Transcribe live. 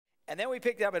And then we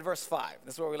picked up at verse 5.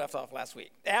 This is where we left off last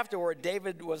week. Afterward,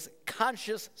 David was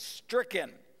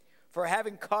conscience-stricken for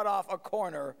having cut off a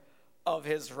corner of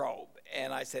his robe.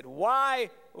 And I said, why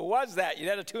was that? You'd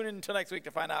have to tune in until next week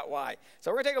to find out why.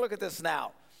 So we're going to take a look at this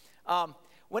now.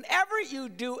 Whenever you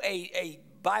do a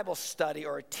Bible study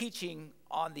or a teaching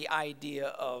on the idea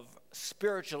of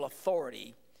spiritual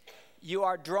authority, you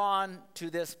are drawn to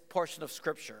this portion of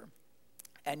Scripture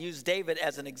and use David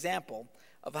as an example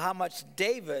of how much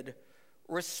David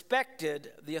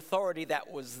respected the authority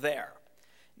that was there.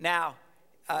 Now,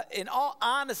 in all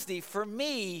honesty, for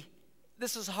me,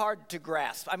 this is hard to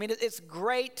grasp. I mean, it's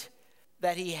great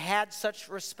that he had such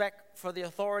respect for the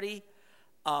authority.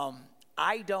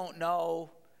 I don't know.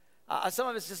 Some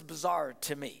of it's just bizarre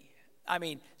to me. I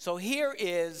mean, so here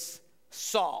is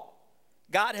Saul.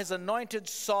 God has anointed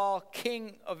Saul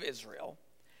king of Israel.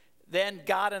 Then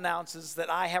God announces that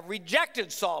I have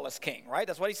rejected Saul as king, right?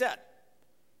 That's what he said.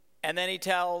 And then he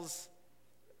tells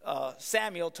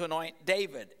Samuel to anoint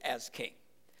David as king.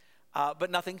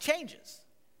 But nothing changes.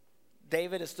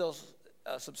 David is still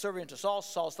subservient to Saul.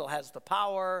 Saul still has the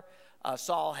power.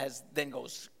 Saul then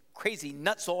goes crazy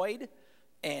nutsoid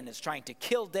and is trying to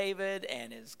kill David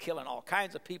and is killing all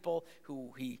kinds of people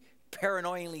who he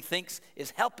paranoidly thinks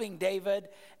is helping David.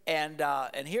 And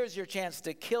here's your chance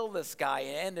to kill this guy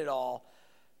and end it all.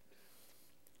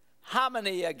 How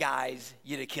many guys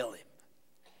you'd have killed him?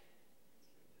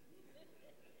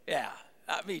 Yeah,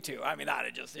 me too. I mean, I'd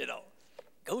have just,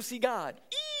 go see God.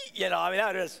 I'd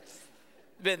have just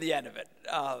been the end of it.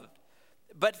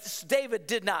 But David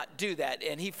did not do that,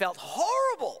 and he felt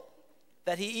horrible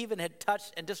that he even had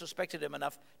touched and disrespected him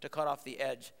enough to cut off the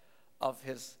edge of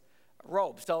his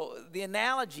robe. So the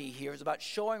analogy here is about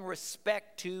showing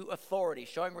respect to authority,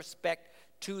 showing respect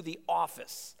to the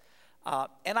office.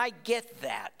 And I get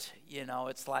that,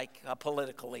 it's like a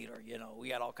political leader. We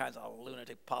got all kinds of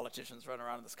lunatic politicians running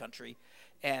around in this country.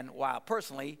 And while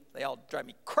personally, they all drive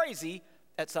me crazy,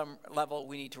 at some level,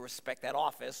 we need to respect that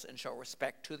office and show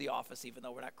respect to the office, even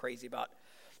though we're not crazy about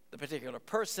the particular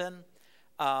person.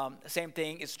 The same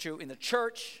thing is true in the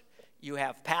church. You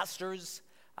have pastors.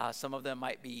 Some of them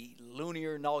might be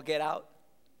loonier than all get out.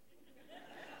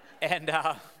 And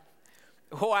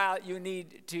while you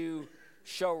need to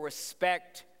show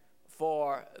respect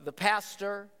for the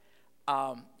pastor,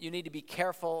 you need to be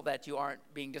careful that you aren't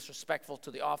being disrespectful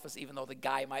to the office, even though the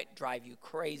guy might drive you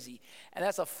crazy. And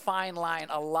that's a fine line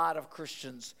a lot of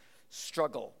Christians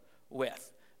struggle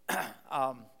with.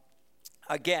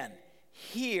 Again,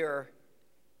 here,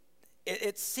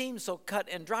 it seems so cut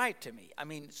and dry to me. I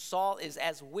mean, Saul is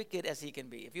as wicked as he can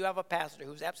be. If you have a pastor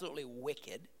who's absolutely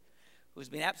wicked, who's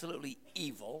been absolutely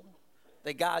evil,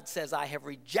 that God says, I have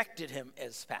rejected him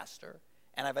as pastor,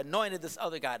 and I've anointed this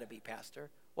other guy to be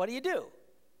pastor, what do?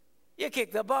 You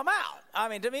kick the bum out. I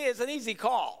mean, to me, it's an easy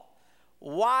call.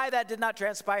 Why that did not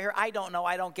transpire, I don't know.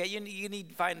 I don't get. You need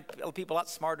to find people a lot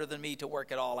smarter than me to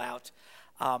work it all out.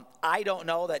 I don't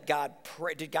know that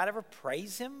did God ever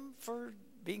praise him for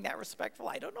being that respectful?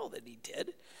 I don't know that he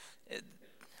did.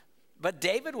 But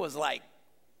David was like,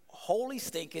 holy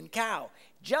stinking cow.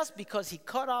 Just because he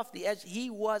cut off the edge, he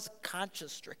was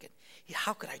conscience-stricken.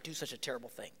 How could I do such a terrible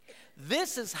thing?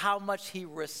 This is how much he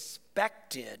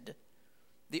respected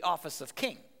the office of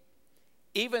king.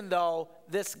 Even though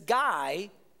this guy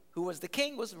who was the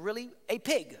king was really a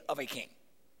pig of a king.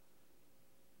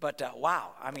 But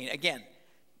wow, I mean, again,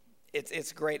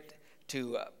 it's great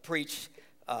to preach.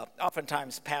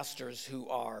 Oftentimes pastors who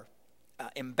are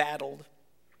embattled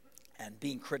and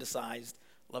being criticized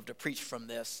love to preach from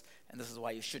this, and this is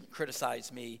why you shouldn't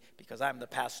criticize me because I'm the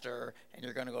pastor, and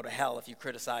you're going to go to hell if you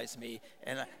criticize me,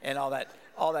 and all that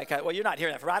kind of. Well, you're not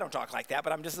hearing that from. I don't talk like that,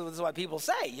 but this is what people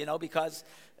say, because,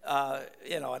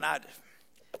 and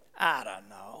I don't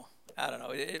know.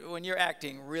 When you're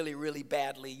acting really, really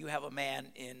badly, you have a man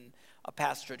in a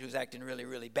pastorate who's acting really,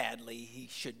 really badly. He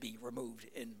should be removed,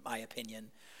 in my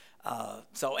opinion.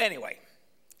 So anyway.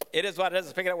 It is what it is.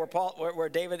 Let's pick it up where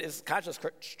David is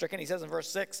conscience-stricken. He says in verse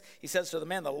 6, he says to the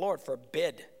man, the Lord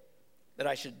forbid that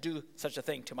I should do such a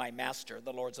thing to my master,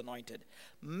 the Lord's anointed.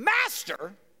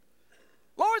 Master?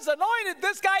 Lord's anointed?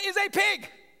 This guy is a pig.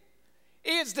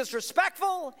 He is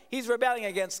disrespectful. He's rebelling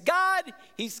against God.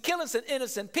 He's killing some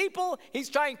innocent people. He's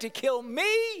trying to kill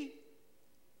me.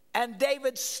 And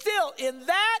David still, in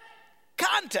that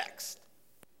context,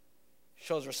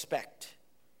 shows respect.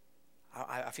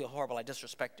 I feel horrible. I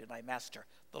disrespected my master,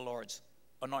 the Lord's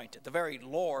anointed. The very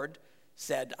Lord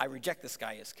said, I reject this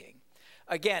guy as king.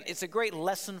 Again, it's a great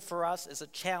lesson for us. It's a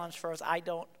challenge for us. I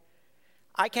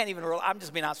can't even, I'm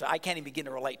just being honest with you, I can't even begin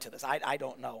to relate to this. I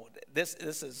don't know. This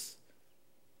is,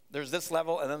 there's this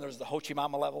level, and then there's the Ho Chi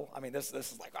Mama level. I mean, this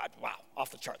is like, wow,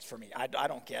 off the charts for me. I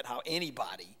don't get how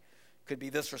anybody could be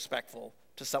this respectful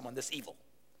to someone this evil.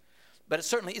 But it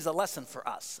certainly is a lesson for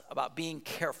us about being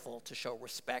careful to show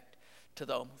respect to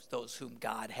those whom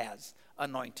God has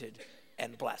anointed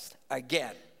and blessed.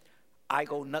 Again, I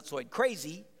go nutsoid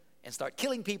crazy and start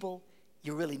killing people,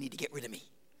 you really need to get rid of me.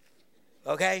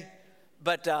 Okay?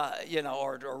 But,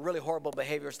 or really horrible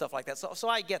behavior, stuff like that. So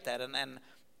I get that. And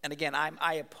again,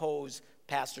 I oppose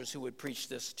pastors who would preach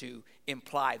this to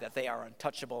imply that they are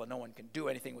untouchable and no one can do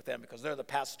anything with them because they're the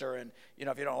pastor and,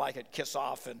 if you don't like it, kiss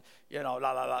off and, la,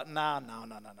 la, la. No.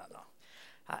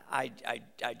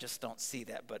 I just don't see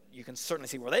that. But you can certainly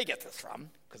see where they get this from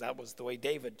because that was the way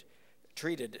David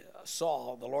treated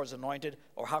Saul, the Lord's anointed,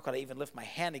 or how could I even lift my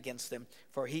hand against him?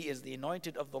 For he is the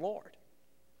anointed of the Lord.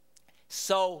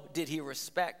 So did he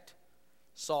respect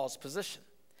Saul's position.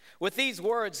 With these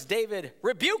words, David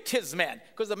rebuked his men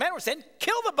because the men were saying,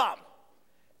 kill the bum.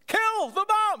 Kill the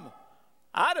bum.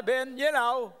 I'd have been,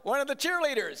 one of the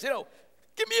cheerleaders,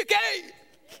 give me a K.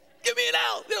 Give me an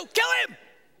L. Kill him.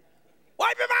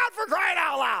 Wipe him out for crying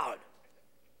out loud.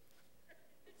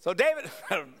 So David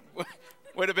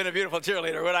would have been a beautiful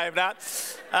cheerleader, would I have not?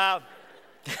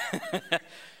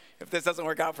 If this doesn't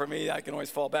work out for me, I can always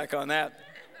fall back on that.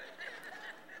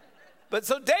 But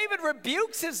so David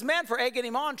rebukes his men for egging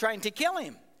him on, trying to kill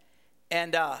him.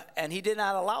 And he did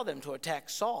not allow them to attack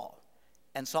Saul.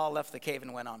 And Saul left the cave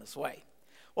and went on his way.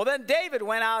 Well, then David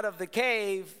went out of the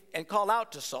cave and called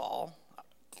out to Saul,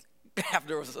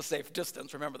 after it was a safe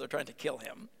distance, remember they're trying to kill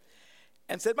him,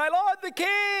 and said, my lord the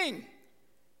king.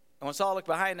 And when Saul looked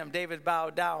behind him, David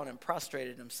bowed down and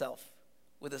prostrated himself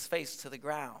with his face to the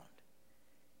ground.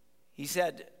 He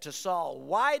said to Saul,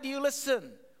 why do you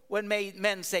listen when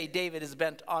men say David is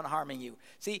bent on harming you?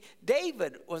 See,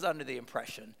 David was under the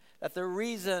impression that the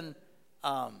reason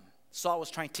Saul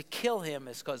was trying to kill him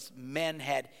is because men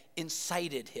had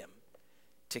incited him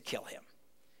to kill him.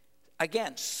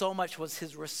 Again, so much was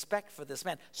his respect for this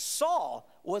man. Saul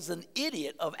was an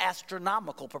idiot of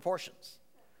astronomical proportions.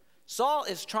 Saul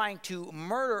is trying to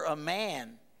murder a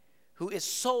man who is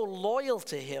so loyal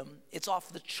to him, it's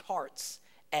off the charts.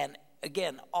 And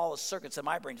again, all the circuits in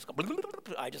my brain just go,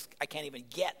 I can't even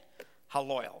get how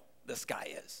loyal this guy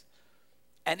is.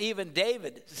 And even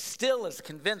David still is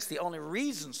convinced the only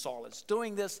reason Saul is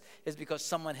doing this is because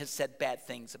someone has said bad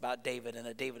things about David and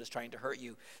that David is trying to hurt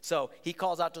you. So he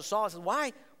calls out to Saul and says,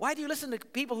 why do you listen to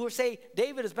people who say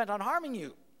David is bent on harming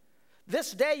you?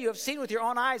 This day you have seen with your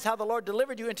own eyes how the Lord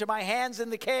delivered you into my hands in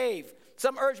the cave.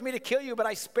 Some urged me to kill you, but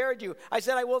I spared you. I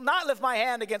said, I will not lift my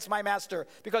hand against my master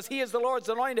because he is the Lord's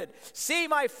anointed. See,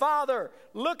 my father,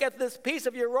 look at this piece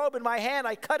of your robe in my hand.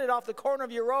 I cut it off the corner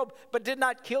of your robe, but did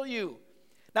not kill you.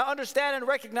 Now understand and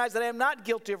recognize that I am not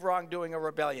guilty of wrongdoing or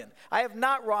rebellion. I have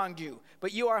not wronged you,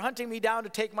 but you are hunting me down to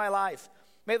take my life.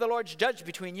 May the Lord judge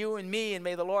between you and me, and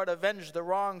may the Lord avenge the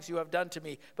wrongs you have done to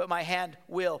me, but my hand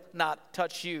will not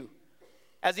touch you.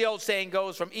 As the old saying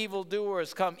goes, from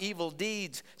evildoers come evil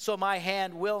deeds, so my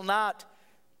hand will not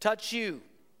touch you.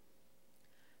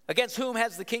 Against whom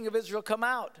has the king of Israel come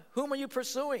out? Whom are you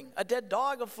pursuing? A dead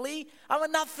dog, a flea? I'm a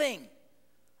nothing.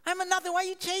 I'm a nothing. Why are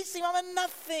you chasing? I'm a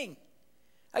nothing.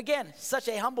 Again, such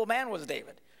a humble man was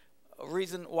David. A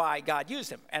reason why God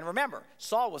used him. And remember,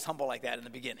 Saul was humble like that in the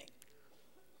beginning.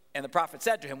 And the prophet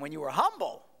said to him, when you were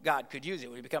humble, God could use you.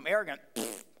 When you become arrogant,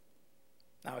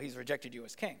 now he's rejected you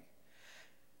as king.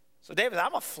 So David said,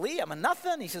 I'm a flea, I'm a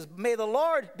nothing. He says, may the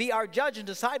Lord be our judge and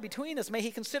decide between us. May he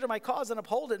consider my cause and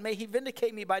uphold it. May he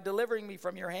vindicate me by delivering me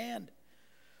from your hand.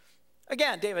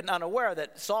 Again, David unaware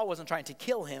that Saul wasn't trying to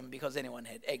kill him because anyone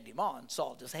had egged him on.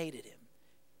 Saul just hated him.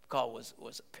 Saul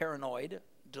was paranoid,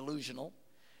 delusional.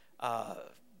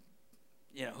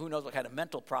 Who knows what kind of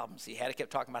mental problems he had. He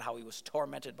kept talking about how he was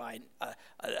tormented by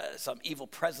some evil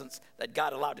presence that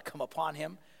God allowed to come upon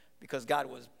him because God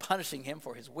was punishing him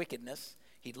for his wickedness.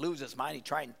 He'd lose his mind. He'd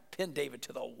try and pin David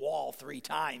to the wall 3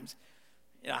 times.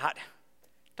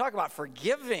 Talk about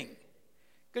forgiving.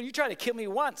 You try to kill me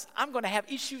once, I'm going to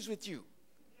have issues with you.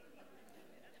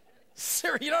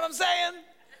 Sir, you know what I'm saying?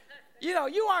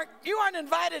 You aren't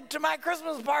invited to my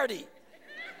Christmas party.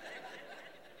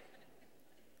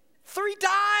 3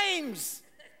 times.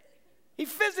 He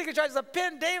physically tries to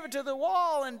pin David to the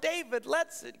wall, and David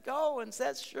lets it go and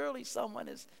says, surely someone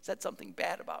has said something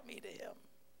bad about me to him.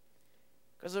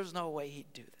 Because there's no way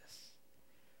he'd do this.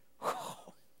 Oh,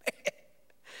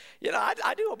 man.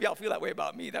 I do hope y'all feel that way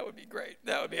about me. That would be great.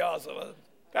 That would be awesome.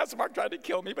 Pastor Mark tried to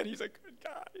kill me, but he's a good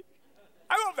guy.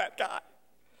 I love that guy.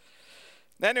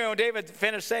 Then when David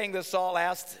finished saying this, Saul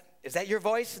asked, is that your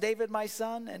voice, David, my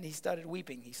son? And he started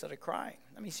weeping. He started crying.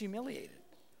 I mean, he's humiliated.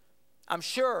 I'm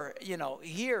sure,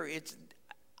 here it's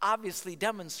obviously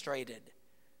demonstrated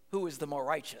who is the more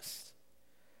righteous.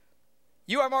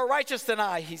 You are more righteous than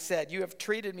I, he said. You have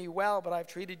treated me well, but I've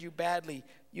treated you badly.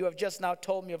 You have just now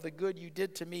told me of the good you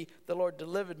did to me. The Lord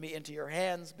delivered me into your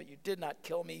hands, but you did not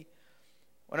kill me.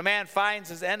 When a man finds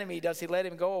his enemy, does he let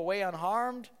him go away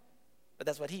unharmed? But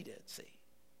that's what he did, see.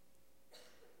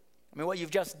 I mean, what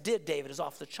you've just did, David, is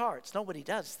off the charts. Nobody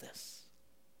does this.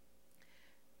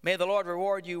 May the Lord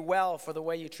reward you well for the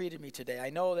way you treated me today.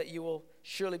 I know that you will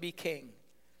surely be king,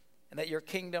 and that your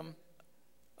kingdom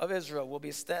of Israel will be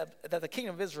that the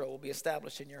kingdom of Israel will be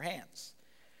established in your hands.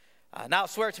 Now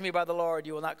swear to me by the Lord,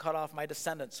 you will not cut off my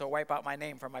descendants or wipe out my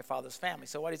name from my father's family.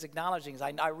 So what he's acknowledging is,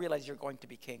 I realize you're going to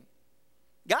be king.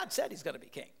 God said he's going to be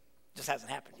king. It just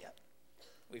hasn't happened yet.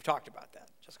 We've talked about that.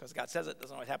 Just because God says it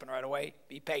doesn't always happen right away.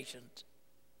 Be patient.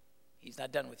 He's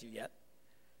not done with you yet.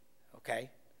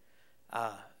 Okay?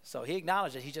 So he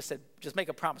acknowledged it. He just said, just make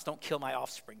a promise. Don't kill my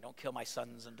offspring. Don't kill my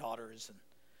sons and daughters.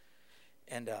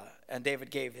 And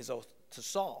David gave his oath to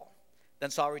Saul.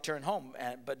 Then Saul returned home.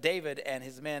 But David and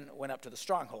his men went up to the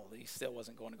stronghold. He still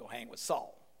wasn't going to go hang with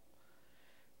Saul.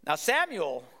 Now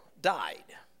Samuel died.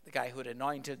 The guy who had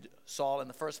anointed Saul in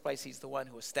the first place. He's the one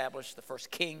who established the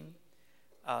first king,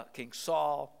 King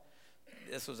Saul.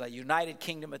 This was a united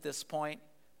kingdom at this point.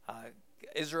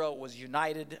 Israel was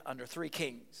united under three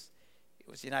kings. It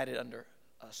was united under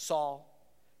Saul.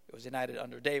 It was united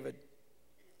under David.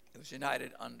 It was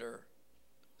united under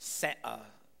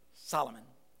Solomon.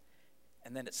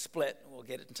 And then it split. We'll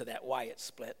get into that, why it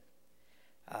split.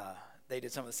 They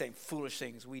did some of the same foolish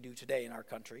things we do today in our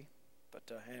country.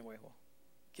 But anyway, we'll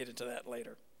get into that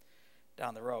later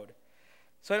down the road.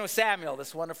 So anyway, Samuel,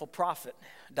 this wonderful prophet,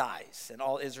 dies. And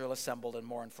all Israel assembled and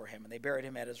mourned for him. And they buried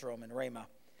him at his home in Ramah.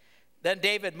 Then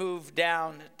David moved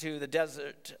down to the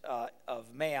desert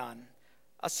of Maon.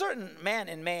 A certain man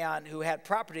in Maon who had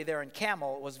property there in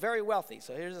Carmel was very wealthy.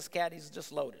 So here's this cat, he's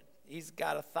just loaded. He's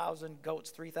got 1,000 goats,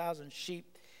 3,000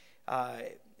 sheep,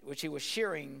 which he was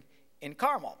shearing in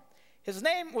Carmel. His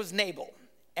name was Nabal,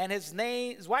 and his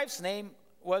wife's name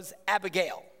was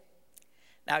Abigail.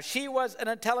 Now she was an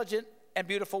intelligent and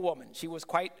beautiful woman. She was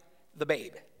quite the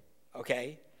babe,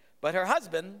 okay? But her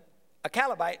husband, a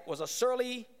Calebite, was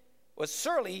surly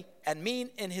and mean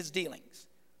in his dealings.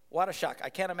 What a shock. I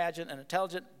can't imagine an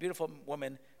intelligent, beautiful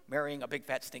woman marrying a big,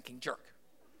 fat, stinking jerk.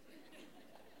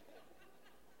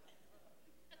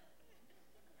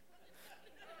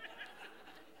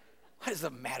 What is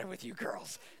the matter with you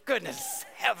girls? Goodness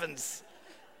heavens.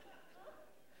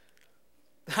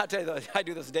 I'll tell you, I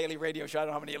do this daily radio show. I don't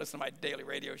know how many of you listen to my daily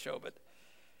radio show, but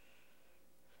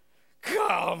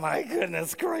oh my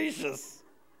goodness gracious.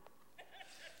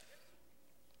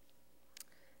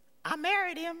 I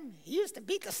married him. He used to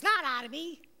beat the snot out of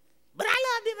me, but I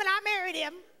loved him and I married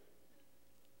him.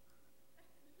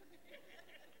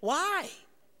 Why?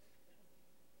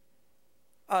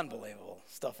 Unbelievable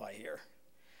stuff I hear.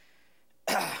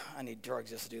 I need drugs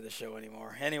just to do this show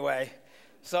anymore. Anyway,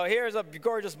 so here's a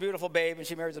gorgeous, beautiful babe, and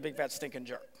she marries a big, fat, stinking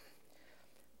jerk.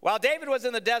 While David was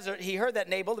in the desert, he heard that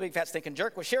Nabal, the big, fat, stinking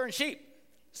jerk, was shearing sheep.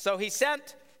 So he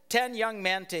sent 10 young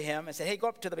men to him and said, hey, go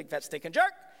up to the big, fat, stinking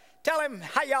jerk. Tell him,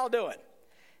 how y'all doing?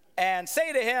 And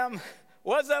say to him,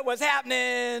 what's up, what's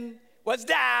happening? What's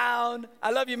down?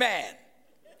 I love you, man.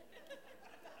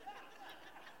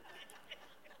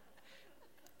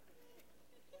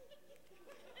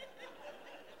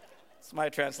 It's my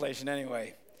translation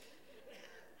anyway.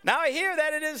 Now I hear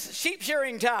that it is sheep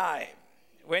shearing time.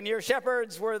 When your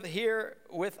shepherds were here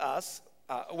with us,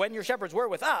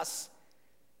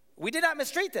 we did not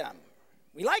mistreat them.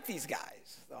 We like these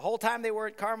guys. The whole time they were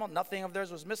at Carmel, nothing of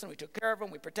theirs was missing. We took care of them.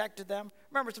 We protected them.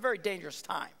 Remember, it's a very dangerous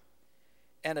time.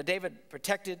 And David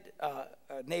protected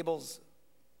Nabal.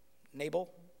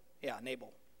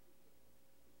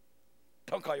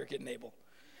 Don't call your kid Nabal.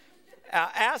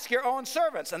 Ask your own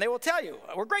servants, and they will tell you.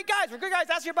 We're great guys. We're good guys.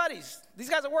 Ask your buddies. These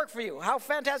guys that work for you. How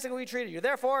fantastic we treated you.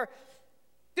 Therefore,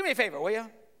 do me a favor, will you,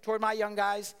 toward my young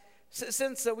guys?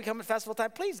 Since we come at festival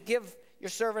time, please give your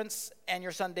servants and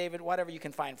your son David whatever you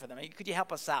can find for them. Could you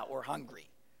help us out? We're hungry.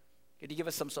 Could you give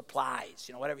us some supplies?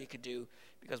 Whatever you could do,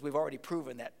 because we've already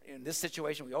proven that in this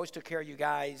situation, we always took care of you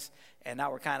guys, and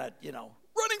now we're kind of,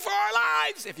 running for our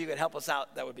lives. If you could help us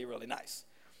out, that would be really nice.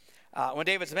 When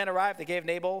David's men arrived, they gave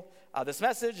Nabal this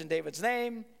message in David's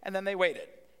name, and then they waited.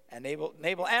 And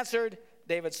Nabal answered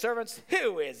David's servants,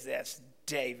 who is this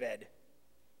David?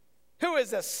 Who is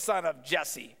this son of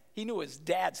Jesse? He knew his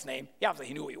dad's name. He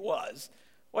obviously knew who he was.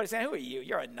 What is he saying? Who are you?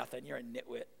 You're a nothing. You're a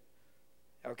nitwit.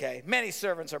 Okay, many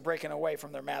servants are breaking away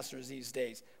from their masters these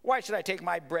days. Why should I take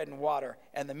my bread and water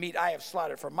and the meat I have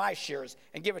slaughtered from my shears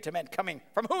and give it to men coming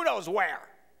from who knows where?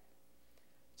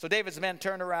 So David's men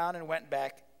turned around and went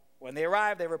back. When they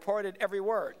arrived, they reported every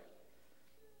word.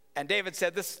 And David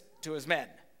said this to his men: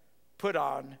 put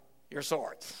on your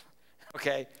swords.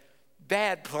 Okay,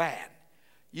 bad plan.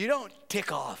 You don't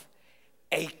tick off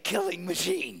a killing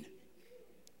machine.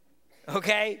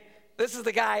 Okay, this is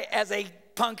the guy as a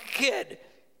punk kid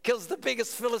kills the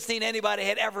biggest Philistine anybody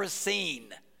had ever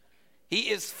seen. He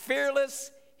is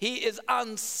fearless. He is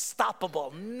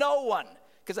unstoppable. No one.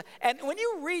 And when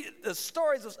you read the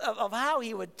stories of how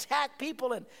he would attack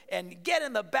people and get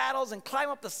in the battles and climb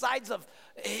up the sides of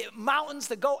mountains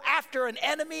to go after an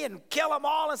enemy and kill them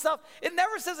all and stuff, it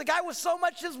never says a guy was so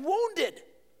much as wounded.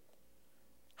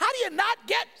 How do you not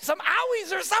get some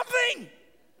owies or something?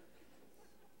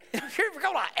 You're a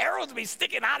couple of arrows to be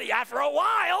sticking out of you after a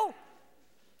while.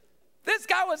 This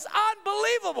guy was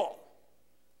unbelievable.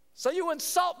 So you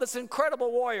insult this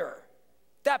incredible warrior.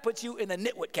 That puts you in the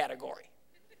nitwit category.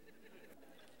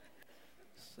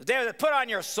 So David said, put on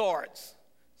your swords.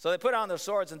 So they put on their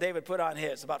swords and David put on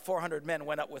his. About 400 men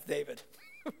went up with David.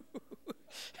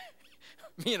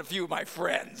 Me and a few of my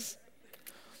friends.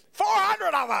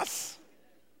 400 of us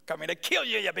coming to kill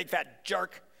you, you big fat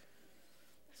jerk.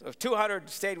 So 200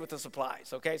 stayed with the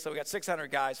supplies, okay? So we got 600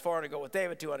 guys, 400 go with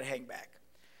David, 200 hang back.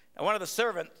 And one of the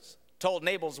servants told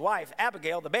Nabal's wife,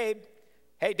 Abigail, the babe,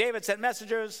 hey, David sent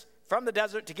messengers from the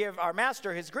desert to give our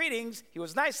master his greetings. He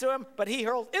was nice to him, but he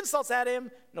hurled insults at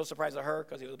him. No surprise to her,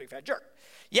 because he was a big fat jerk.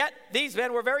 Yet these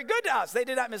men were very good to us. They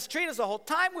did not mistreat us the whole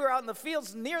time we were out in the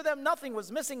fields. Near them, nothing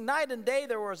was missing. Night and day,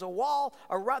 there was a wall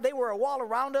around. They were a wall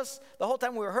around us. The whole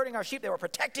time we were herding our sheep, they were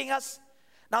protecting us.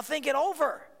 Now think it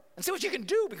over and see what you can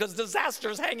do, because disaster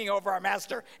is hanging over our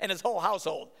master and his whole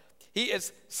household. He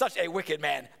is such a wicked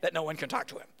man that no one can talk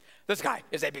to him. This guy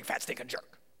is a big fat stinking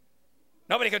jerk.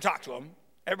 Nobody can talk to him.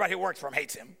 Everybody who works for him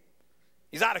hates him.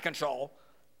 He's out of control.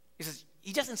 He says,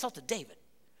 he just insulted David.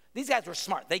 These guys were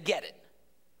smart. They get it.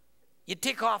 You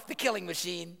tick off the killing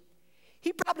machine,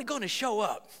 he's probably going to show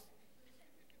up.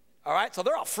 All right, so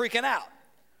they're all freaking out.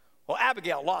 Well,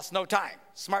 Abigail lost no time.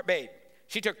 Smart babe.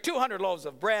 She took 200 loaves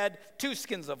of bread, 2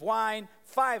 skins of wine,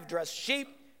 5 dressed sheep.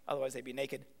 Otherwise, they'd be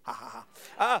naked. Ha, ha,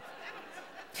 ha.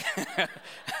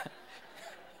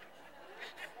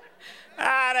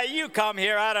 You come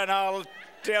here. I don't know.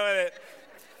 Deal with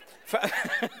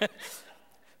it.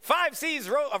 5 seahs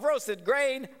of roasted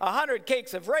grain, 100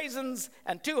 cakes of raisins,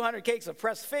 and 200 cakes of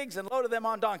pressed figs, and loaded them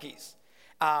on donkeys.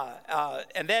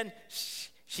 And then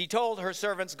she told her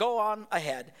servants, go on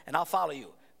ahead, and I'll follow you.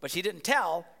 But she didn't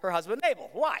tell her husband Nabal.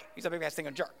 Why? He's a big ass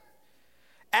stinking jerk.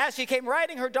 As she came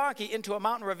riding her donkey into a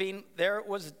mountain ravine, there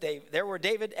were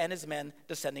David and his men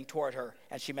descending toward her,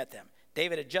 and she met them.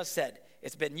 David had just said,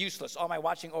 it's been useless, all my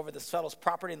watching over this fellow's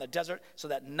property in the desert so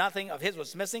that nothing of his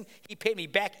was missing. He paid me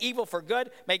back evil for good.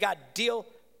 May God deal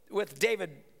with David,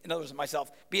 in other words,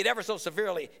 myself, be it ever so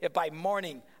severely, if by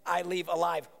morning I leave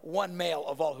alive one male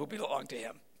of all who belong to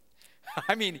him.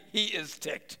 I mean, he is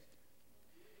ticked.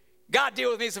 God deal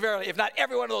with me severely, if not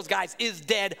every one of those guys is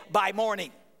dead by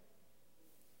morning.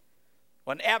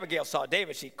 When Abigail saw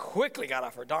David, she quickly got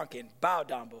off her donkey and bowed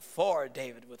down before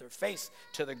David with her face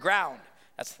to the ground.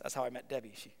 That's how I met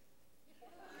Debbie. She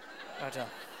bowed down.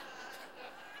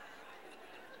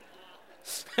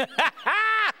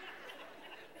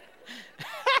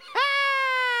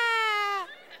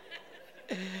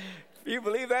 If you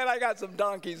believe that, I got some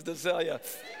donkeys to sell you.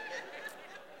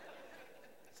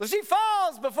 So she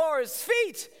falls before his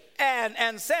feet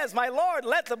and says, my Lord,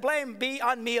 let the blame be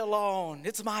on me alone.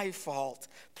 It's my fault.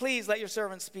 Please let your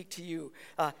servant speak to you.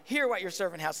 Hear what your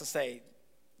servant has to say.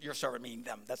 Your servant meaning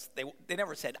them. They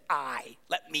never said I,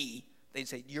 let me. They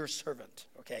say your servant,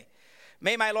 okay?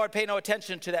 May my Lord pay no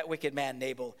attention to that wicked man,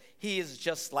 Nabal. He is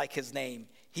just like his name.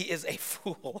 He is a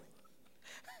fool.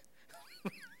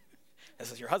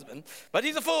 This is your husband, but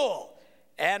he's a fool.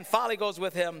 And folly goes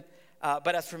with him.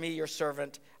 But as for me, your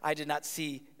servant, I did not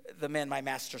see the men my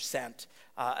master sent.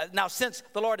 Now, since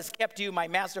the Lord has kept you, my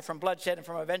master, from bloodshed and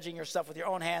from avenging yourself with your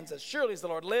own hands, as surely as the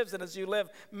Lord lives and as you live,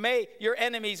 may your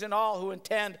enemies and all who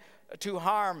intend to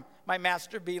harm my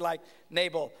master be like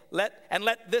Nabal. Let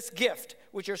this gift,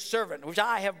 which your servant, which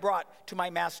I have brought to my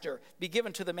master, be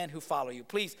given to the men who follow you.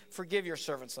 Please forgive your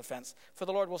servant's offense, for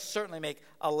the Lord will certainly make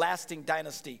a lasting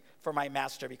dynasty for my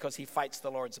master, because he fights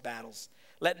the Lord's battles.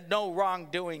 Let no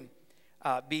wrongdoing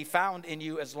be found in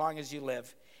you as long as you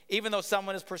live. Even though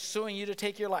someone is pursuing you to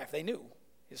take your life, they knew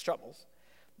his troubles.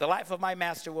 The life of my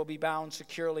master will be bound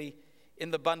securely in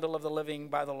the bundle of the living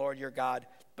by the Lord your God.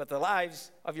 but the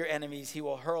lives of your enemies he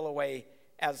will hurl away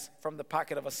as from the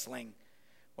pocket of a sling.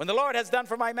 When the Lord has done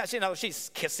for my master,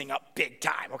 she's kissing up big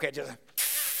time. Okay, just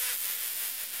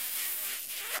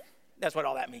that's what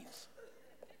all that means.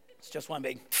 It's just one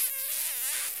big.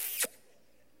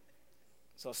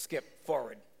 So skip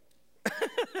forward.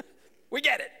 We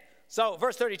get it. So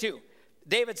verse 32,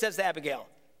 David says to Abigail,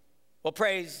 well,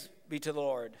 praise be to the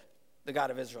Lord, the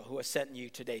God of Israel, who has sent you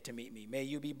today to meet me. May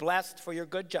you be blessed for your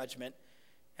good judgment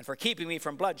and for keeping me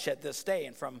from bloodshed this day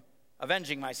and from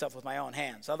avenging myself with my own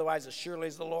hands. Otherwise, as surely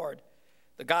as the Lord,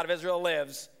 the God of Israel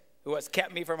lives, who has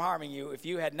kept me from harming you, if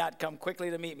you had not come quickly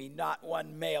to meet me, not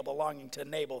one male belonging to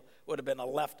Nabal would have been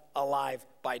left alive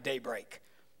by daybreak.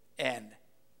 And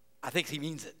I think he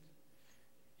means it.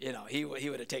 He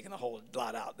would have taken the whole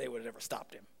lot out. They would have never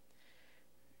stopped him.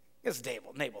 This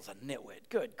Nabal's a nitwit.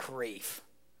 Good grief.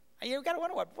 You got to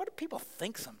wonder what do people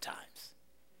think sometimes.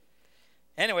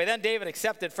 Anyway, then David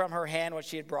accepted from her hand what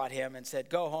she had brought him and said,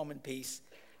 go home in peace.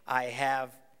 I have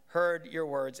heard your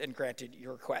words and granted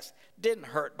your request. Didn't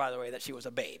hurt, by the way, that she was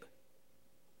a babe.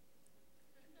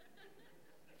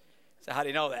 So how do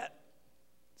you know that?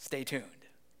 Stay tuned.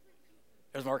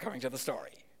 There's more coming to the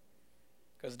story.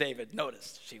 Because David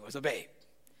noticed she was a babe.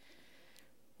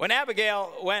 When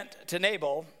Abigail went to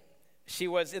Nabal, she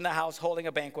was in the house holding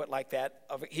a banquet like that.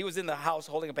 He was in the house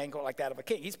holding a banquet like that of a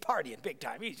king. He's partying big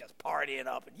time. He's just partying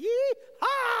up. And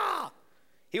yee-haw!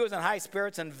 He was in high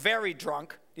spirits and very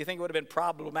drunk. Do you think it would have been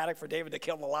problematic for David to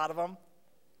kill a lot of them?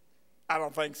 I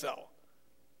don't think so.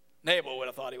 Nabal would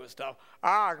have thought he was tough.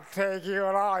 I'll take you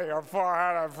and all your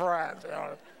 400 friends.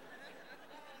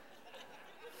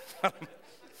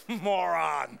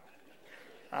 Moron.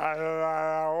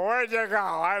 Where'd you go?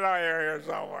 I know you're here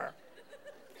somewhere.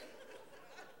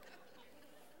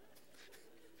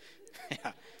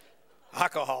 Yeah.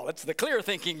 Alcohol. It's the clear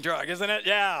thinking drug, isn't it?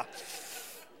 Yeah.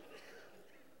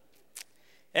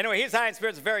 Anyway, he's high in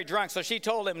spirits, very drunk, so she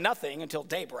told him nothing until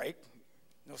daybreak.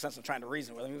 No sense in trying to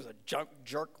reason with him. He was a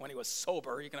jerk when he was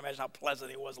sober. You can imagine how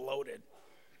pleasant he was loaded.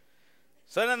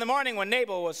 So then in the morning when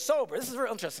Nabal was sober, this is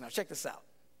real interesting. Now check this out.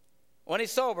 When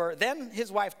he's sober, then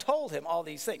his wife told him all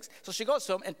these things. So she goes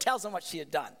to him and tells him what she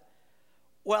had done.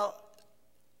 Well,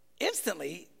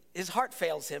 instantly, his heart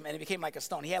fails him, and he became like a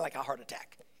stone. He had like a heart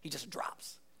attack. He just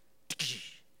drops.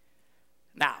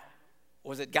 Now,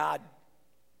 was it God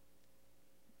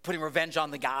putting revenge on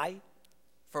the guy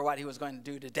for what he was going to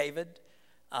do to David?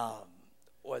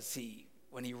 Was he,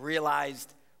 when he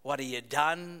realized what he had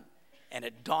done, and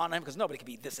it dawned on him, because nobody could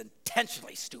be this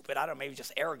intentionally stupid. I don't know, maybe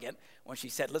just arrogant. When she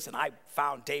said, listen, I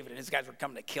found David and his guys were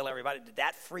coming to kill everybody. Did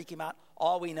that freak him out?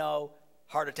 All we know,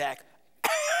 heart attack.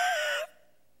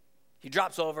 He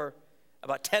drops over.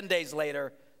 About 10 days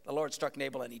later, the Lord struck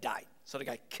Nabal and he died. So the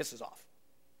guy kisses off.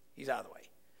 He's out of the way.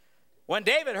 When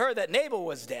David heard that Nabal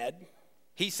was dead,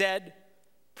 he said,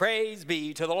 praise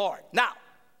be to the Lord. Now,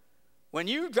 when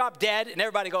you drop dead and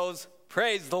everybody goes,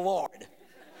 praise the Lord.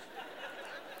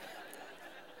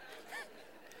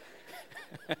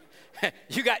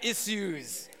 You got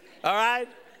issues, all right?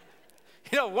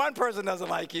 One person doesn't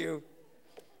like you.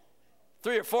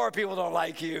 3 or 4 people don't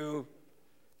like you.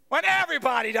 When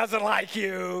everybody doesn't like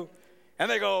you, and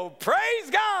they go,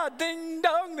 praise God, ding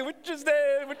dong, the witch is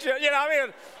dead.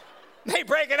 They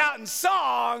break it out in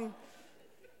song.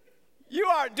 You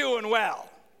aren't doing well.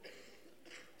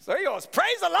 So he goes,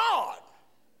 praise the Lord,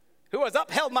 who has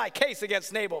upheld my case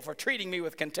against Nabal for treating me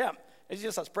with contempt. It's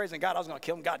just us praising God. I was going to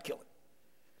kill him. God killed him.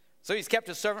 So he's kept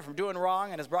his servant from doing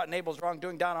wrong and has brought Nabal's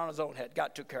wrongdoing down on his own head.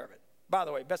 God took care of it. By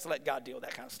the way, best to let God deal with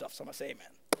that kind of stuff. So I'm going to say amen.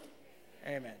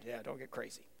 Amen. Yeah, don't get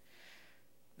crazy.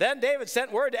 Then David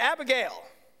sent word to Abigail.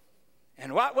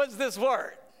 And what was this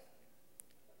word?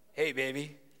 Hey,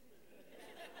 baby.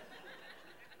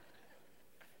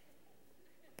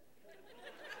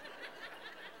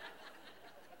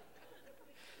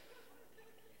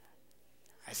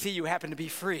 I see you happen to be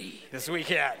free this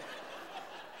weekend.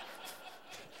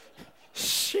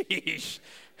 Sheesh.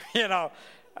 I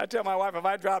tell my wife, if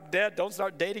I drop dead, don't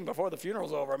start dating before the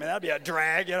funeral's over. That'd be a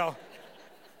drag,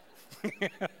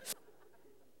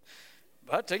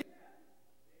 But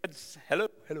hello.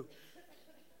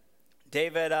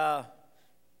 David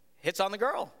hits on the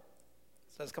girl.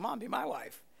 Says, come on, be my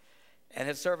wife. And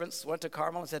his servants went to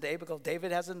Carmel and said to Abigail,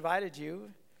 David has invited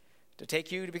you to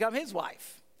take you to become his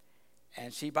wife.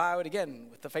 And she bowed again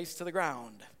with the face to the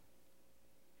ground.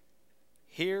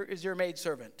 Here is your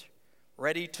maidservant,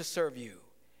 ready to serve you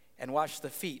and wash the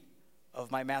feet of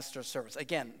my master's servants.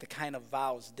 Again, the kind of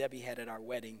vows Debbie had at our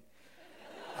wedding.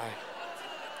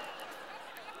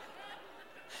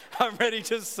 I'm ready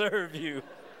to serve you.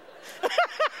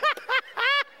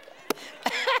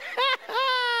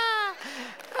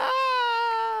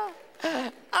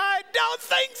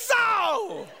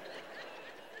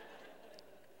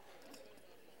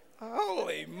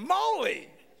 Holy moly.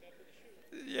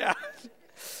 Yeah.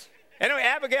 Anyway,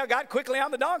 Abigail got quickly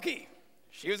on the donkey.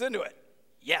 She was into it.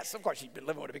 Yes, of course, she'd been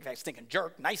living with a big fat stinking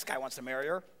jerk. Nice guy wants to marry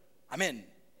her. I'm in.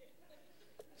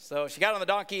 So she got on the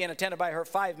donkey and, attended by her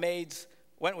 5 maids,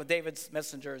 went with David's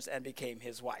messengers and became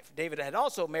his wife. David had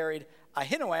also married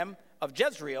Ahinoam of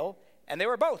Jezreel, and they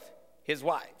were both his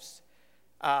wives.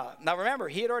 Now remember,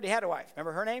 he had already had a wife.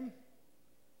 Remember her name?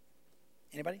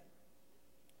 Anybody?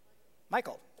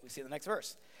 Michal. We see in the next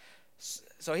verse.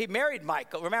 So he married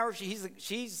Michal. Remember,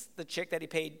 she's the chick that he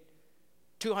paid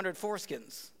 200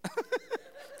 foreskins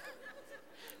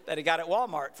that he got at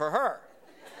Walmart for her.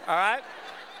 All right?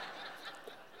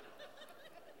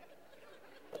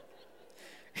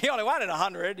 He only wanted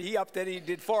 100. He upped it. He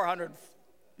did 200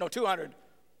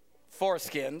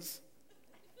 foreskins.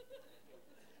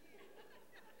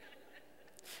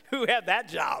 Who had that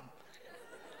job?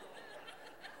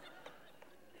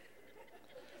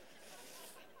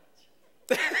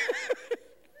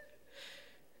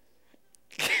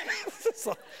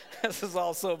 This is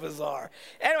all so bizarre.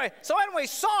 Anyway,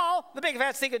 Saul, the big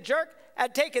fat stinking jerk,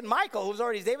 had taken Michal, who was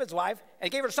already David's wife, and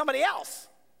gave her to somebody else.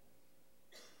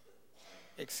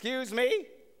 Excuse me?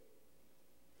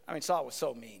 I mean, Saul was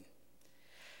so mean.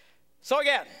 So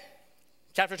again,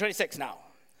 chapter 26 now.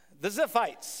 The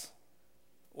Ziphites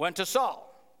went to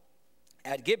Saul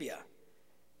at Gibeah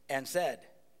and said,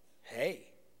 hey,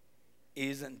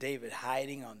 isn't David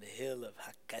hiding on the hill of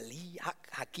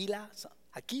Hakila? It's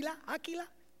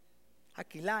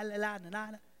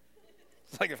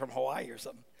like they're from Hawaii or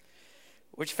something.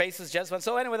 Which faces Jezebel.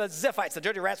 So anyway, the Ziphites, the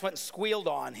dirty rats, went and squealed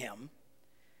on him.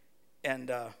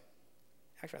 And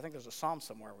actually, I think there's a psalm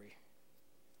somewhere where he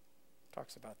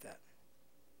talks about that.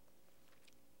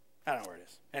 I don't know where it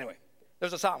is. Anyway,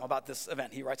 there's a psalm about this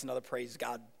event. He writes another praise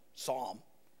God psalm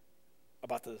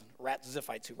about the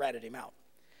Ziphites who ratted him out.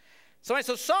 So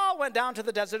Saul went down to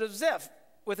the desert of Ziph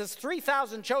with his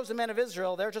 3,000 chosen men of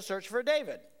Israel there to search for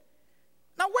David.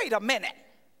 Now, wait a minute.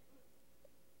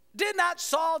 Did not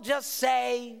Saul just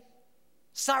say,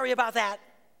 sorry about that?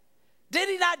 Did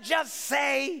he not just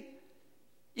say,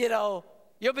 you'll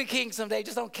be king someday,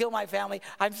 just don't kill my family?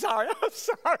 I'm sorry.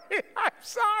 You're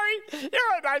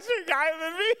a nicer guy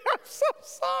than me. I'm so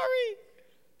sorry.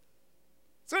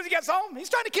 As soon as he gets home, he's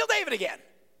trying to kill David again.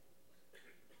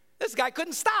 This guy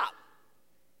couldn't stop.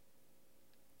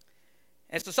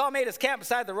 And so Saul made his camp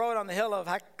beside the road on the hill of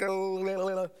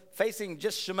Hakil, facing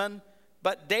Jeshimon,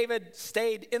 but David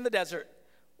stayed in the desert.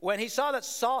 When he saw that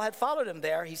Saul had followed him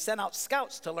there, he sent out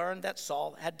scouts to learn that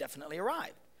Saul had definitely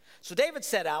arrived. So David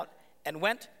set out and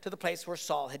went to the place where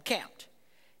Saul had camped.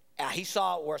 He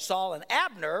saw where Saul and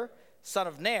Abner, son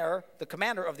of Ner, the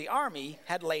commander of the army,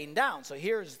 had lain down. So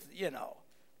here's,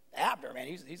 Abner, man,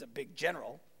 he's a big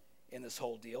general in this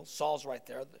whole deal. Saul's right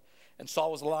there. And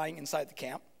Saul was lying inside the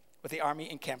camp with the army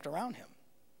encamped around him.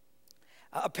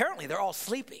 Apparently, they're all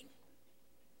sleeping.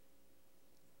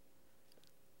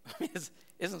 I mean,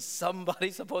 isn't somebody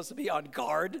supposed to be on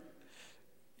guard?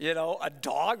 A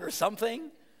dog or something?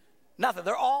 Nothing.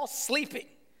 They're all sleeping.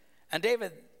 And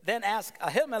David then asked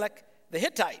Ahimelech the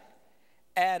Hittite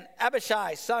and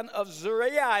Abishai, son of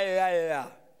Zeruiah.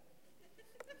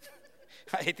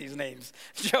 I hate these names.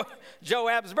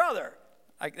 Joab's brother.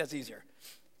 That's easier.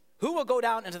 Who will go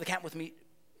down into the camp with me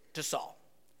to Saul?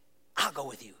 I'll go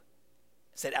with you,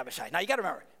 said Abishai. Now you got to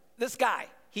remember, this guy,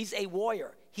 he's a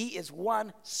warrior. He is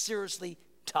one seriously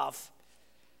tough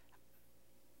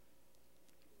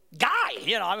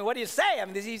guy. What do you say?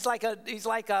 He's like an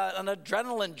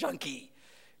adrenaline junkie.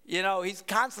 He's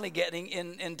constantly getting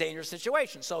in dangerous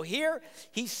situations. So here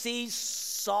he sees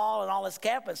Saul and all his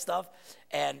camp and stuff,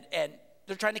 and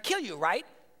they're trying to kill you, right?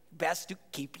 Best to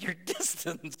keep your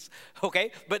distance,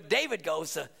 okay? But David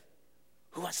goes,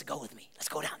 who wants to go with me? Let's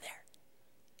go down there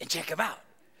and check him out.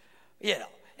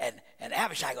 And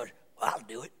Abishai goes, well, I'll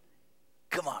do it.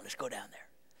 Come on, let's go down there.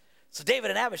 So David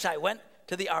and Abishai went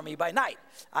to the army by night.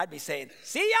 I'd be saying,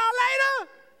 see y'all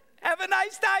later. Have a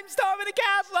nice time storming the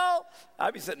castle.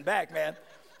 I'd be sitting back, man.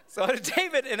 So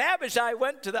David and Abishai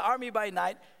went to the army by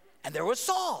night, and there was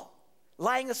Saul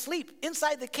lying asleep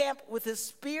inside the camp with his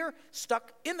spear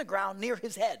stuck in the ground near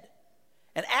his head.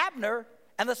 And Abner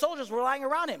and the soldiers were lying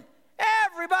around him.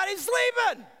 Everybody's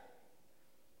sleeping.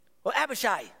 Well,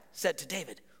 Abishai said to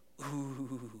David,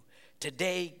 ooh,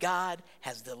 today God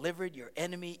has delivered your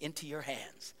enemy into your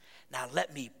hands. Now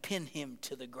let me pin him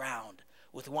to the ground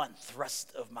with one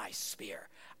thrust of my spear.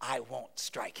 I won't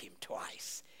strike him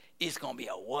twice. It's going to be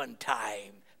a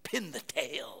one-time pin the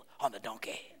tail on the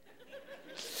donkey.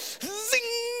 Zing!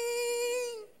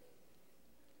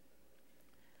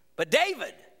 But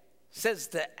David says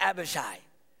to Abishai,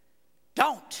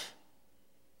 Don't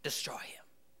destroy him.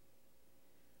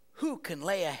 Who can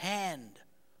lay a hand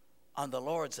on the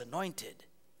Lord's anointed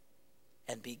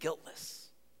and be guiltless?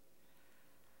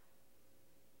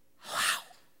 Wow.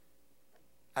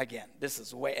 Again, this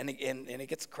is way, and it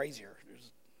gets crazier.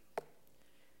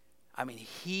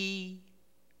 He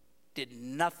did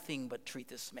nothing but treat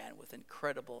this man with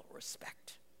incredible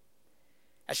respect.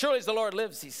 As surely as the Lord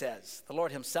lives, he says, the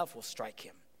Lord himself will strike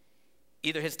him.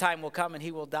 Either his time will come and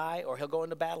he will die, or he'll go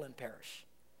into battle and perish.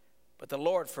 But the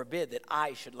Lord forbid that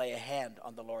I should lay a hand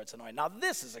on the Lord's anointed. Now,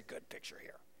 this is a good picture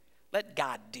here. Let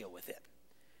God deal with it.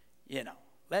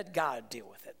 Let God deal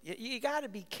with it. You got to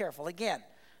be careful. Again,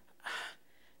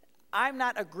 I'm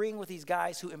not agreeing with these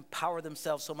guys who empower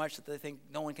themselves so much that they think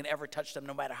no one can ever touch them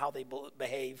no matter how they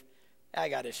behave. I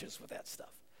got issues with that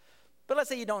stuff. But let's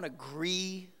say you don't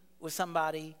agree with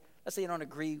somebody. Let's say you don't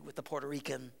agree with the Puerto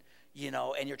Rican,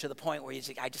 and you're to the point where you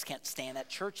say, I just can't stand that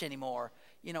church anymore.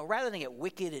 Rather than get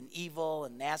wicked and evil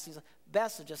and nasty,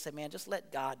 best to just say, man, just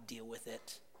let God deal with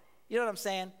it. You know what I'm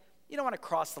saying? You don't want to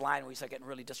cross the line where you start getting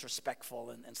really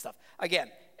disrespectful and stuff.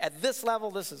 Again, at this level,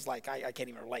 this is like, I can't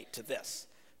even relate to this.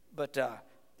 But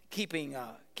keeping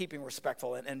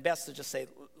respectful, and best to just say,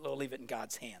 leave it in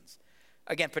God's hands.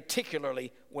 Again,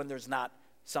 particularly when there's not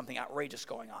something outrageous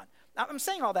going on. Now, I'm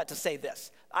saying all that to say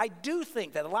this. I do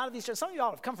think that a lot of these churches, some of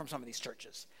y'all have come from some of these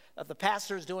churches, that the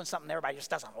pastor is doing something everybody just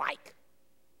doesn't like.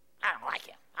 I don't like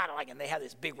him. I don't like him. They have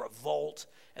this big revolt,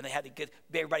 and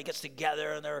everybody gets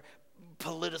together, and they're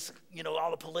all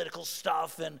the political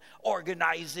stuff, and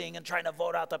organizing, and trying to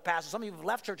vote out the pastor. Some of you have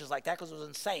left churches like that because it was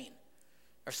insane.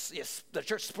 Or the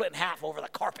church split in half over the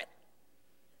carpet.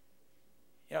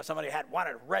 Somebody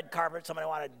wanted red carpet, somebody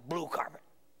wanted blue carpet.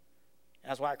 And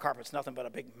that's why our carpet's nothing but a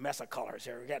big mess of colors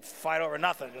here. We got to fight over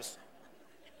nothing.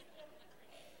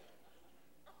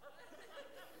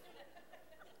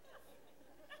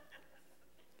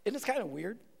 Isn't this kind of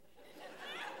weird?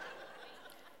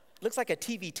 Looks like a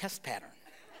TV test pattern.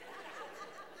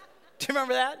 Do you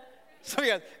remember that? Some of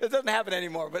you guys, it doesn't happen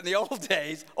anymore, but in the old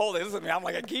days, listen to me, I'm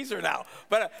like a geezer now.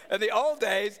 But in the old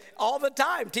days, all the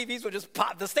time, TVs would just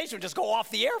pop, the station would just go off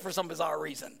the air for some bizarre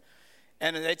reason.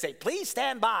 And then they'd say, please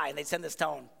stand by, and they'd send this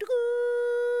tone,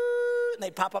 and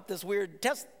they'd pop up this weird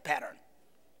test pattern.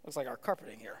 Looks like our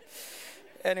carpeting here.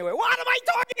 Anyway, what am I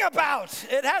talking about?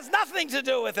 It has nothing to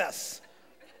do with this.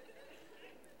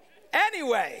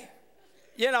 Anyway,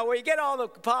 where you get all the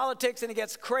politics and it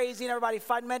gets crazy and everybody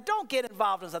fighting, man, don't get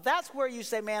involved in stuff. That's where you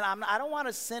say, man, I don't want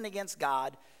to sin against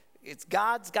God. It's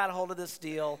God's got a hold of this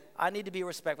deal. I need to be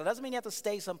respectful. It doesn't mean you have to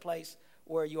stay someplace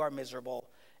where you are miserable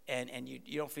and you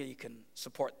don't feel you can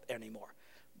support anymore.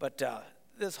 But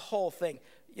this whole thing,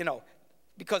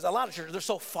 because a lot of churches, they're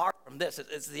so far from this,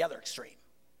 it's the other extreme.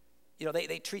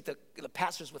 They treat the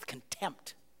pastors with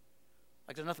contempt.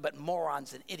 Like they're nothing but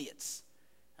morons and idiots.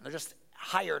 And they're just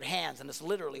hired hands, and it's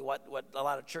literally what a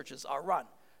lot of churches are run.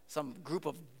 Some group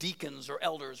of deacons or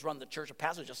elders run the church. A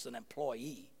pastor is just an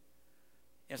employee.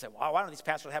 You say, well, why don't these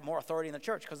pastors have more authority in the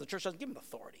church? Because the church doesn't give them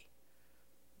authority.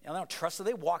 They don't trust them.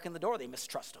 They walk in the door, they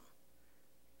mistrust them.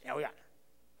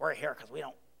 We're here because we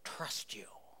don't trust you.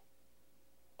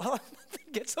 Well,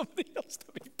 get somebody else to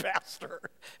be pastor.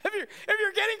 If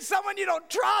you're getting someone you don't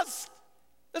trust,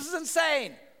 this is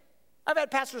insane. I've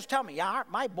had pastors tell me,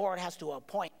 my board has to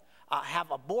have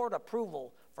a board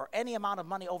approval for any amount of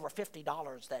money over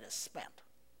 $50 that is spent.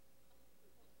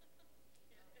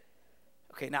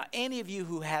 Okay, now any of you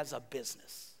who has a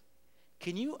business,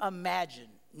 can you imagine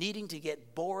needing to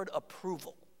get board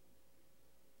approval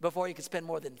before you can spend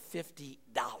more than $50?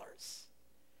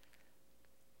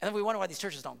 And then we wonder why these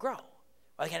churches don't grow.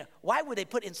 Why would they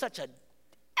put in such an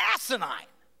asinine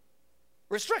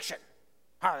restriction?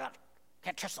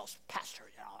 Can't trust those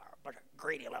pastors, a bunch of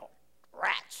greedy little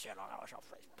rats,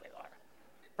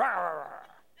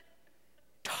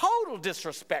 Total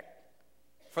disrespect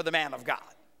for the man of God.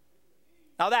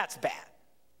 Now that's bad.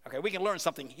 Okay, we can learn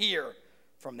something here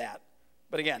from that.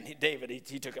 But again, David,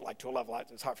 he took it to a level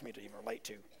it's hard for me to even relate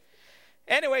to.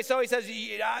 Anyway, so he says,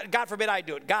 God forbid I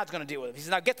do it. God's going to deal with it. He says,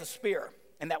 now get the spear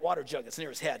and that water jug that's near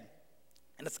his head,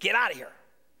 and let's get out of here.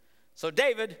 So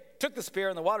David took the spear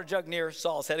and the water jug near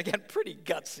Saul's head. Again, pretty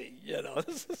gutsy,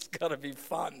 This is going to be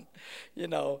fun,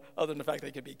 other than the fact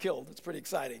they could be killed. It's pretty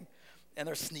exciting. And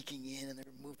they're sneaking in and they're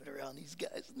moving around these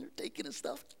guys and they're taking his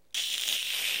stuff.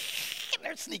 And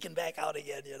they're sneaking back out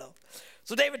again,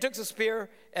 So David took the spear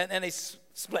and they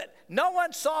split. No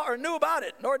one saw or knew about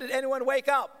it, nor did anyone wake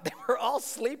up. They were all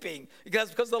sleeping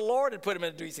because the Lord had put him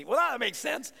in a deep sleep. Well, that makes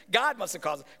sense. God must have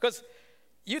caused it. Because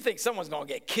you think someone's going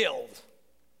to get killed.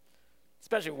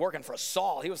 Especially working for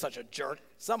Saul. He was such a jerk.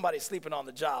 Somebody sleeping on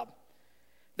the job.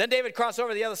 Then David crossed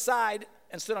over the other side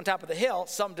and stood on top of the hill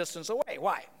some distance away.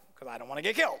 Why? Because I don't want to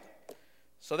get killed.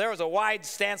 So there was a wide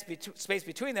space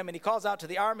between them, and he calls out to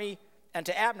the army and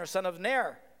to Abner, son of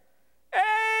Ner, "Hey,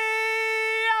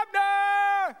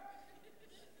 Abner!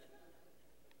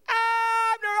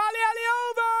 Abner, ali,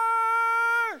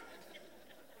 over!"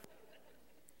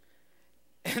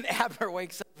 And Abner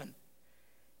wakes up and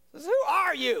says, "Who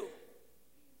are you?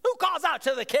 Who calls out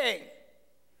to the king?"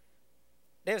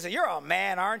 David said, "You're a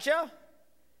man, aren't you? And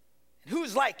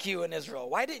who's like you in Israel?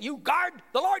 Why didn't you guard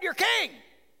the Lord your king?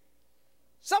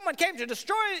 Someone came to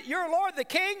destroy your Lord the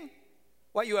king.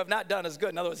 What you have not done is good."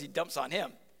 In other words, he dumps on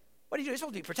him. What do you do? You're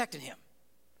supposed to be protecting him.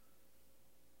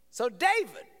 So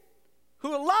David,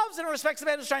 who loves and respects the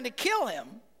man who's trying to kill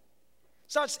him,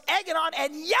 starts egging on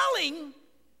and yelling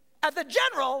at the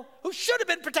general who should have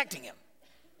been protecting him.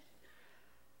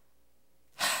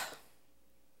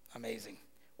 Amazing.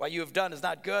 What you have done is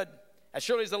not good. As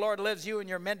surely as the Lord lives, you and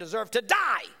your men deserve to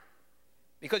die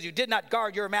because you did not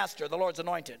guard your master, the Lord's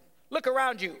anointed. Look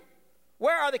around you.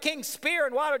 Where are the king's spear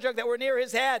and water jug that were near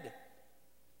his head?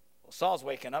 Well, Saul's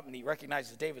waking up and he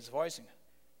recognizes David's voice.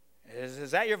 Is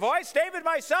that your voice, David,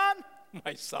 my son?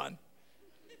 My son.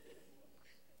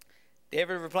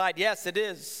 David replied, "Yes, it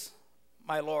is,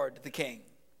 my lord, the king."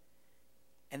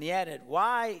 And he added,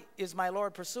 "Why is my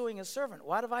lord pursuing his servant?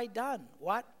 What have I done?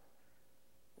 What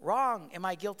wrong am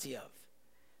I guilty of?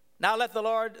 Now let the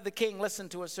Lord, the king, listen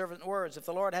to his servant's words. If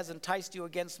the Lord has enticed you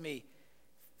against me,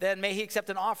 then may he accept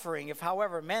an offering. If,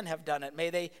 however, men have done it, may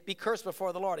they be cursed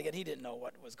before the Lord." Again, he didn't know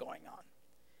what was going on.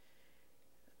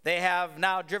 "They have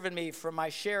now driven me from my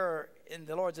share in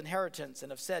the Lord's inheritance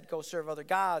and have said, 'Go serve other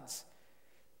gods.'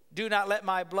 Do not let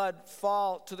my blood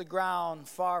fall to the ground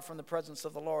far from the presence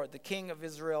of the Lord. The king of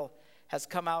Israel has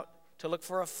come out to look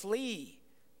for a flea,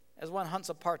 as one hunts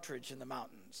a partridge in the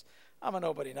mountains. I'm a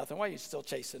nobody, nothing. Why are you still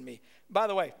chasing me?" By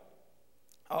the way,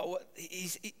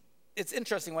 it's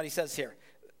interesting what he says here.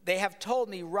 They have told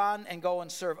me, "Run and go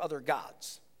and serve other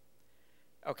gods."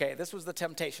 Okay, this was the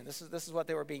temptation. This is what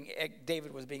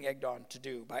David was being egged on to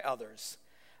do by others.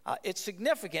 It's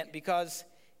significant because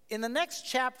in the next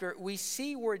chapter, we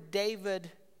see where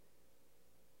David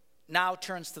now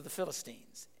turns to the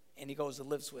Philistines, and he goes and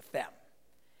lives with them.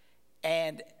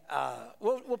 And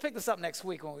we'll pick this up next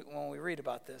week when we read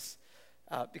about this,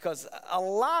 because a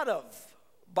lot of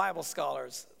Bible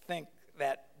scholars think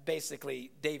that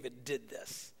basically David did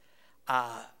this.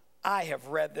 I have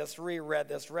read this, reread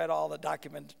this, read all the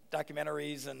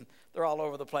documentaries, and they're all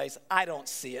over the place. I don't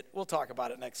see it. We'll talk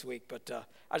about it next week, but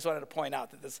I just wanted to point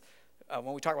out that this,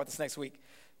 when we talk about this next week,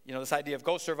 this idea of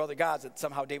go serve other gods, that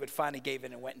somehow David finally gave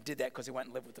in and went and did that because he went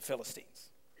and lived with the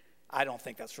Philistines. I don't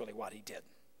think that's really what he did.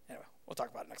 Anyway, we'll talk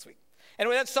about it next week.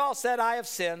 Anyway, then Saul said, "I have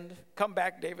sinned. Come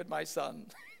back, David, my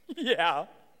son." Yeah,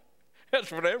 that's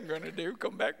what I'm going to do.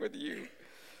 Come back with you.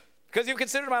 "Because you've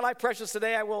considered my life precious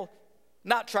today, I will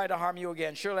not try to harm you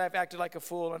again. Surely I've acted like a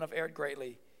fool and have erred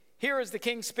greatly." "Here is the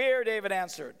king's spear," David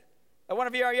answered. "Let one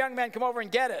of your young men come over and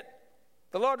get it.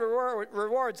 The Lord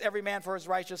rewards every man for his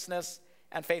righteousness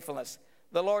and faithfulness.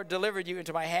 The Lord delivered you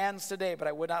into my hands today, but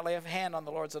I would not lay a hand on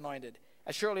the Lord's anointed.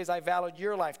 As surely as I valued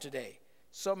your life today,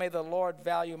 so may the Lord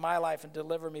value my life and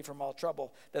deliver me from all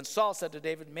trouble." Then Saul said to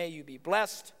David, "May you be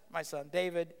blessed, my son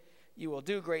David. You will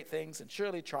do great things and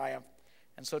surely triumph."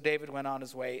 And so David went on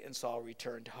his way, and Saul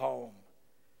returned home.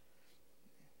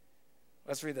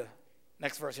 Let's read the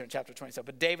next verse here in chapter 27.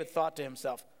 "But David thought to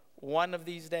himself, 'One of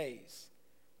these days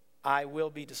I will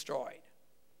be destroyed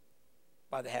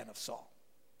by the hand of Saul.'"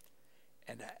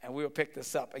 And we will pick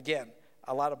this up. Again,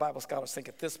 a lot of Bible scholars think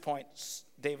at this point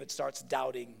David starts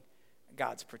doubting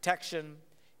God's protection.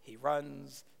 He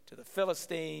runs to the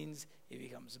Philistines. He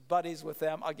becomes buddies with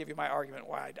them. I'll give you my argument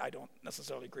why I don't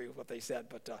necessarily agree with what they said,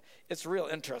 but it's real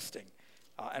interesting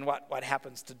and what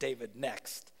happens to David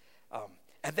next.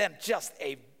 And then just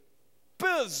a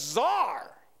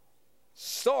bizarre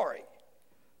story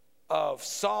of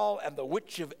Saul and the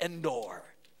Witch of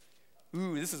Endor.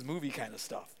 Ooh, this is movie kind of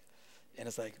stuff. And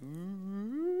it's like,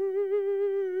 ooh.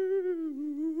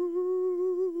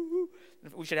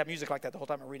 We should have music like that the whole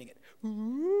time I'm reading it.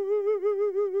 Ooh.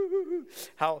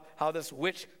 How this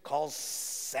witch calls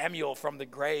Samuel from the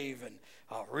grave, and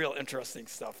real interesting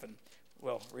stuff. And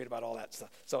we'll read about all that stuff.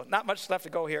 So not much left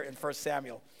to go here in 1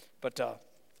 Samuel. But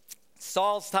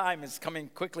Saul's time is coming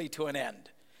quickly to an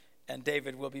end. And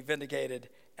David will be vindicated,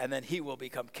 and then he will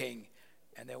become king.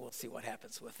 And then we'll see what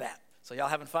happens with that. So y'all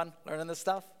having fun learning this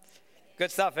stuff?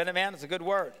 Good stuff, isn't it, man? It's a good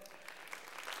word.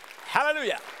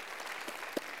 Hallelujah.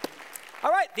 All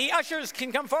right, the ushers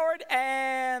can come forward,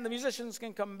 and the musicians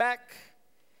can come back.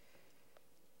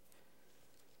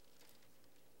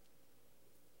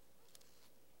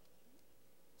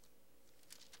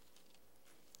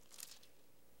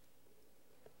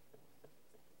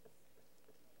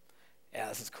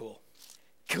 this is cool.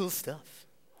 Cool stuff.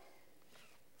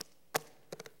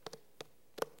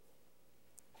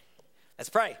 Let's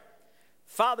pray.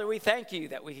 Father, we thank you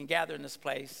that we can gather in this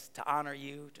place to honor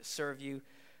you, to serve you,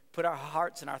 put our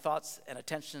hearts and our thoughts and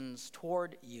attentions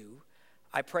toward you.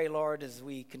 I pray, Lord, as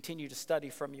we continue to study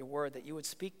from your word, that you would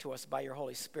speak to us by your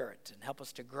Holy Spirit and help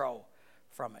us to grow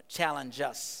from it. Challenge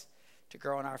us to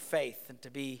grow in our faith and to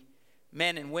be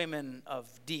men and women of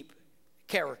deep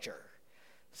character.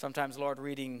 Sometimes, Lord,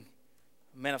 reading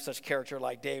men of such character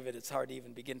like David, it's hard to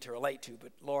even begin to relate to.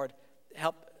 But, Lord,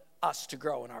 help us to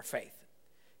grow in our faith,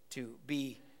 to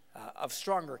be of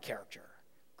stronger character,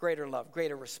 greater love,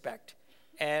 greater respect,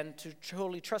 and to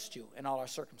truly trust you in all our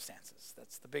circumstances.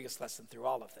 That's the biggest lesson through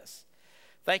all of this.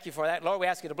 Thank you for that. Lord, we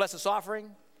ask you to bless this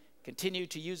offering. Continue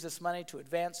to use this money to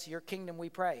advance your kingdom, we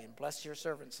pray, and bless your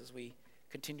servants as we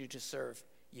continue to serve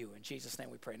you. In Jesus' name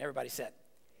we pray. And everybody said,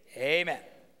 amen.